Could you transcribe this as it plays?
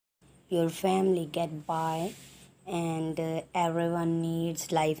your family get by, and everyone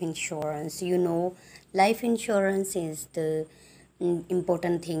needs life insurance. Life insurance is the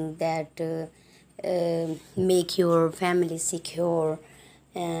important thing that make your family secure,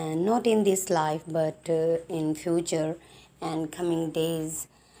 not in this life but in future and coming days,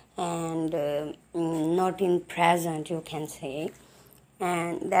 and not in present, you can say.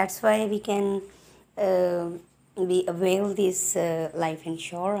 And that's why we avail this life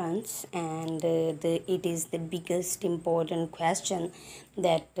insurance. And it is the biggest important question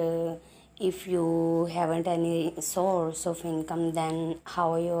that if you haven't any source of income, then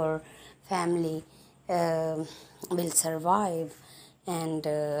how your family will survive, and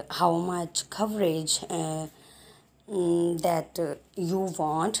how much coverage that you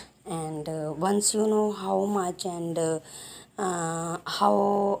want. And once you know how much and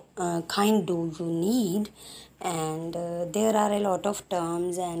how kind do you need, and there are a lot of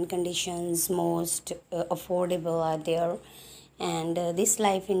terms and conditions, most affordable are there. And this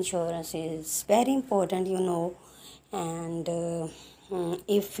life insurance is very important. And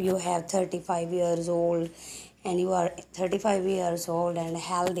if you have 35 years old and you are 35 years old and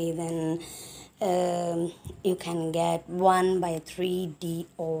healthy, then you can get 1 by 3 D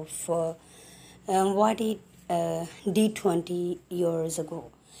of what it did 20 years ago.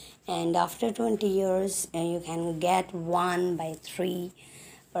 And after 20 years you can get 1 by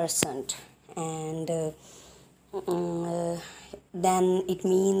 3%. And then it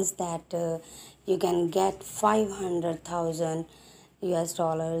means that you can get 500,000 US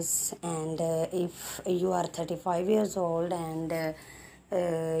dollars. And if you are 35 years old and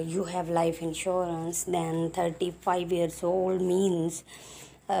you have life insurance, then 35 years old means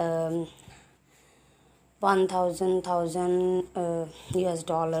 1,000 US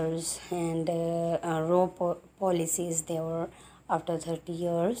dollars. And policies they were after 30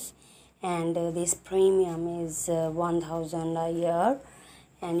 years. And this premium is 1,000 a year.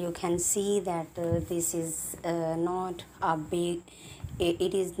 And you can see that this is not a big,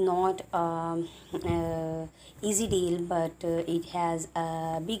 it is not easy deal, but it has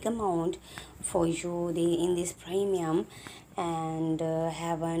a big amount for you in this premium. And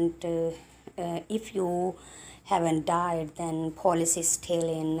if you haven't died, then policy is still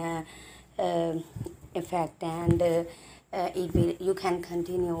in effect. And you can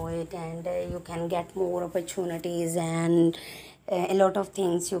continue it, and you can get more opportunities, and a lot of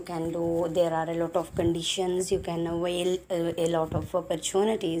things you can do. There are a lot of conditions you can avail, a lot of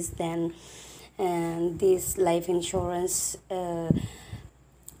opportunities. Then this life insurance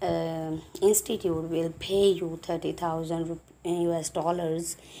institute will pay you 30,000 US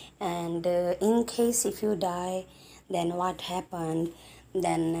dollars. And in case if you die, then what happened?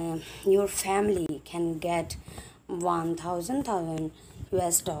 Then your family can get 1,000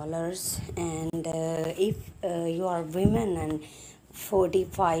 US dollars. And if you are women and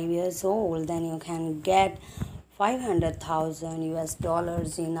 45 years old, then you can get 500,000 US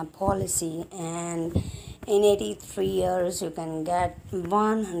dollars in a policy. And in 83 years you can get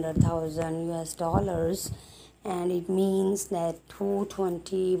 100,000 US dollars. And it means that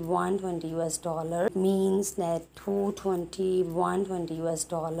 120 US dollars. Means that 120 US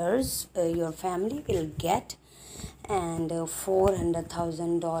dollars your family will get. And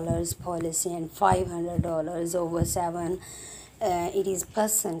 $400,000 policy, and $500 over 7. It is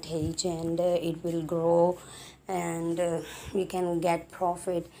percentage, and it will grow, and we can get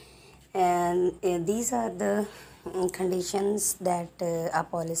profit. And these are the conditions that a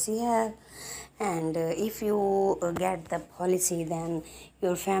policy have. And if you get the policy, then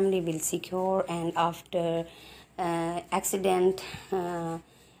your family will secure. And after accident,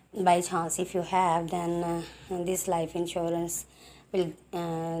 by chance if you have, then this life insurance will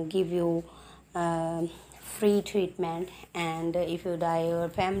give you free treatment. And if you die, your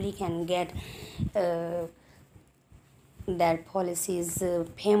family can get that policy's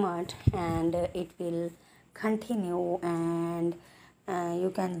payment, and it will continue. And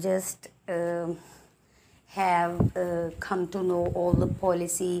you can just have come to know all the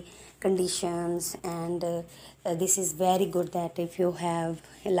policy conditions. And this is very good that if you have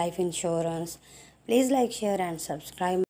life insurance. Please like, share and subscribe.